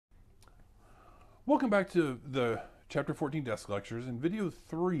Welcome back to the Chapter 14 desk lectures. In video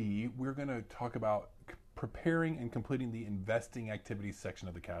 3, we're going to talk about preparing and completing the investing activities section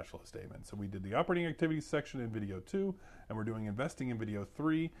of the cash flow statement. So we did the operating activities section in video 2, and we're doing investing in video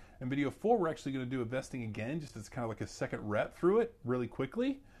 3. In video 4, we're actually going to do investing again, just as kind of like a second rep through it really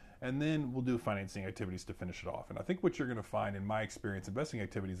quickly. And then we'll do financing activities to finish it off. And I think what you're going to find, in my experience, investing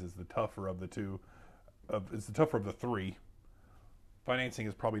activities is the tougher of the two. It's the tougher of the three. Financing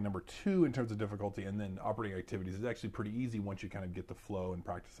is probably number 2 in terms of difficulty, and then operating activities is actually pretty easy once you kind of get the flow and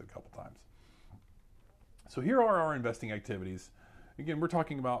practice it a couple times. So here are our investing activities. Again, we're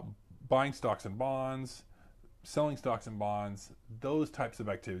talking about buying stocks and bonds, selling stocks and bonds, those types of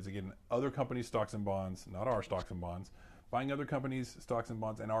activities. Again, other companies' stocks and bonds, not our stocks and bonds, buying other companies' stocks and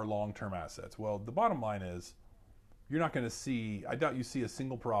bonds, and our long-term assets. Well, the bottom line is you're not going to see, I doubt you see a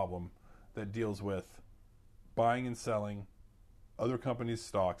single problem that deals with buying and selling other companies'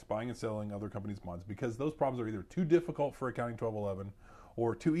 stocks, buying and selling other companies' bonds, because those problems are either too difficult for Accounting 1211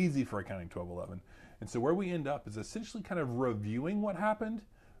 or too easy for Accounting 1211. And so where we end up is essentially kind of reviewing what happened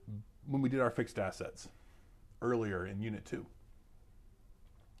when we did our fixed assets earlier in Unit 2.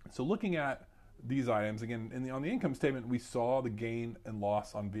 So looking at these items, again, on the income statement, we saw the gain and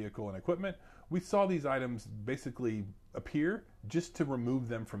loss on vehicle and equipment. We saw these items basically appear just to remove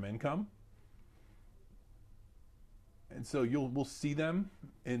them from income. And so we'll see them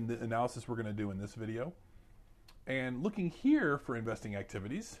in the analysis we're going to do in this video. And looking here for investing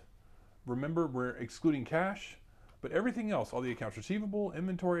activities, remember we're excluding cash, but everything else, all the accounts receivable,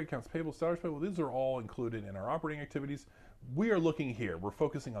 inventory, accounts payable, salaries payable, these are all included in our operating activities. We are looking here. We're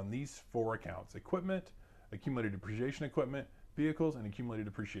focusing on these 4 accounts: equipment, accumulated depreciation equipment, vehicles, and accumulated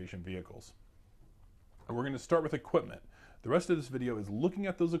depreciation vehicles. And we're going to start with equipment. The rest of this video is looking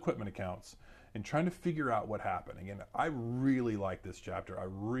at those equipment accounts and trying to figure out what happened. Again, I really like this chapter. I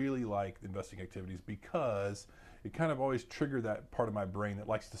really like investing activities because it kind of always triggered that part of my brain that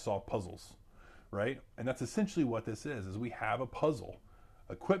likes to solve puzzles, right? And that's essentially what this is we have a puzzle.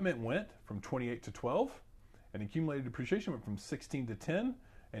 Equipment went from 28 to 12, and accumulated depreciation went from 16 to 10,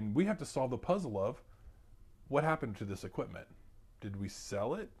 and we have to solve the puzzle of what happened to this equipment. Did we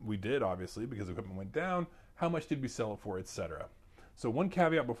sell it? We did, obviously, because equipment went down. How much did we sell it for, etc.? So one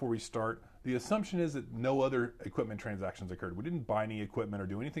caveat before we start, the assumption is that no other equipment transactions occurred. We didn't buy any equipment or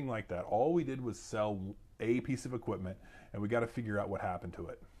do anything like that. All we did was sell a piece of equipment, and we got to figure out what happened to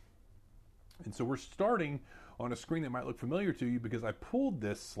it. And so we're starting on a screen that might look familiar to you because I pulled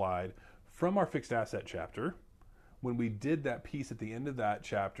this slide from our fixed asset chapter. When we did that piece at the end of that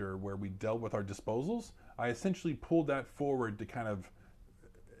chapter where we dealt with our disposals, I essentially pulled that forward to kind of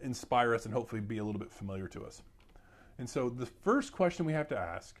inspire us and hopefully be a little bit familiar to us. And so the first question we have to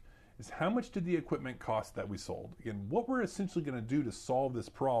ask is, how much did the equipment cost that we sold? Again, what we're essentially going to do to solve this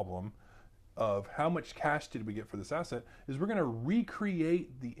problem of how much cash did we get for this asset is we're going to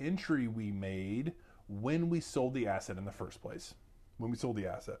recreate the entry we made when we sold the asset in the first place. When we sold the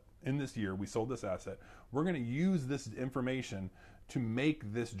asset. In this year, we sold this asset. We're going to use this information to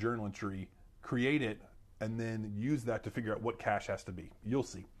make this journal entry, create it, and then use that to figure out what cash has to be. You'll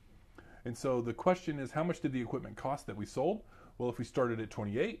see. And so the question is, how much did the equipment cost that we sold? Well, if we started at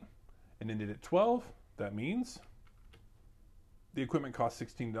 28 and ended at 12, that means the equipment cost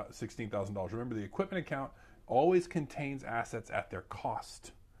 $16,000. Remember, the equipment account always contains assets at their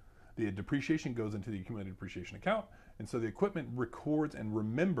cost. The depreciation goes into the accumulated depreciation account, and so the equipment records and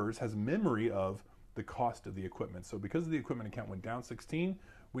remembers, has memory of the cost of the equipment. So because the equipment account went down 16,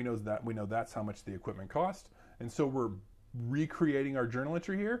 we know that's how much the equipment cost, and so we're recreating our journal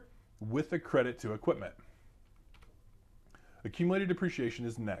entry here with a credit to equipment. Accumulated depreciation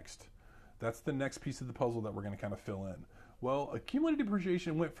is next. That's the next piece of the puzzle that we're going to kind of fill in. Well, accumulated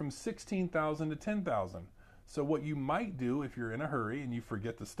depreciation went from 16,000 to 10,000. So what you might do if you're in a hurry and you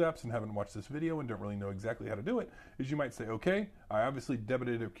forget the steps and haven't watched this video and don't really know exactly how to do it, is you might say, okay, I obviously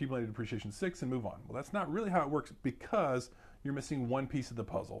debited accumulated depreciation 6 and move on. Well, that's not really how it works because you're missing one piece of the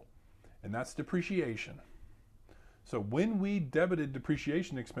puzzle, and that's depreciation. So when we debited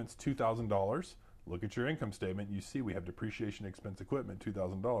depreciation expense $2,000, look at your income statement, you see we have depreciation expense equipment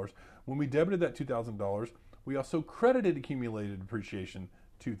 $2,000. When we debited that $2,000, we also credited accumulated depreciation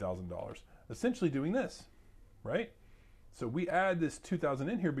 $2,000, essentially doing this, right? So we add this $2,000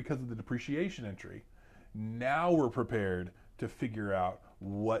 in here because of the depreciation entry. Now we're prepared to figure out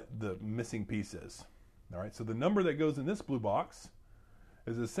what the missing piece is. All right, so the number that goes in this blue box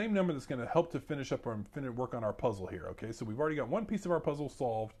is the same number that's going to help to finish up work on our puzzle here, okay? So we've already got one piece of our puzzle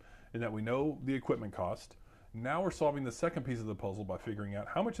solved in that we know the equipment cost. Now we're solving the second piece of the puzzle by figuring out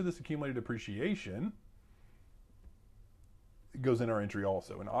how much of this accumulated depreciation goes in our entry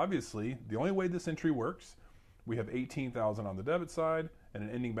also. And obviously, the only way this entry works, we have 18,000 on the debit side and an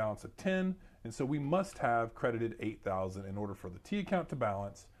ending balance of 10. And so we must have credited 8,000 in order for the T account to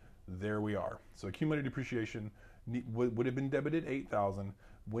balance. There we are. So accumulated depreciation would have been debited 8,000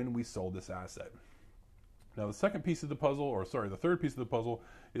 when we sold this asset. Now the second piece of the puzzle, or sorry, the third piece of the puzzle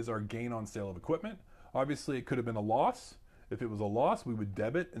is our gain on sale of equipment. Obviously it could have been a loss. If it was a loss, we would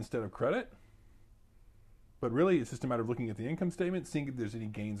debit instead of credit. But really it's just a matter of looking at the income statement, seeing if there's any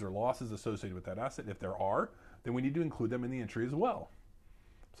gains or losses associated with that asset. If there are, then we need to include them in the entry as well.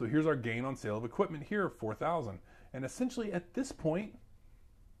 So here's our gain on sale of equipment here of 4,000. And essentially at this point,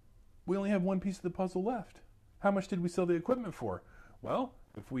 we only have one piece of the puzzle left. How much did we sell the equipment for? Well,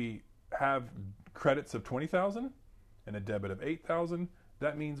 if we have credits of 20,000 and a debit of 8,000,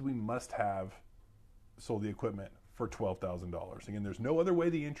 that means we must have sold the equipment for $12,000. Again, there's no other way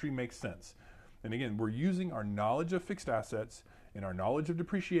the entry makes sense. And again, we're using our knowledge of fixed assets and our knowledge of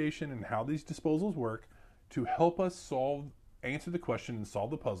depreciation and how these disposals work to help us answer the question and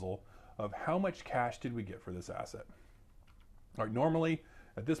solve the puzzle of how much cash did we get for this asset. All right, normally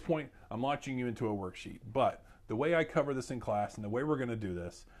at this point, I'm launching you into a worksheet, but the way I cover this in class and the way we're going to do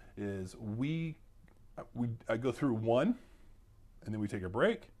this is I go through one and then we take a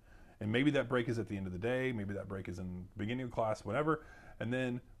break, and maybe that break is at the end of the day, maybe that break is in the beginning of class, whatever, and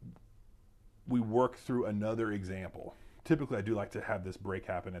then we work through another example. Typically, I do like to have this break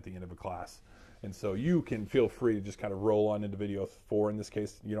happen at the end of a class. And so you can feel free to just kind of roll on into video 4. In this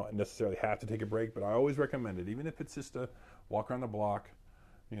case, you don't necessarily have to take a break, but I always recommend it. Even if it's just a walk around the block,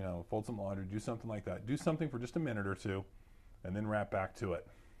 fold some laundry, do something like that. Do something for just a minute or two, and then wrap back to it.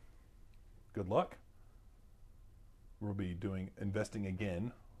 Good luck. We'll be doing investing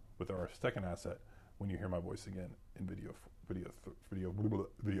again with our second asset when you hear my voice again in video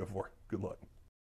 4. Good luck.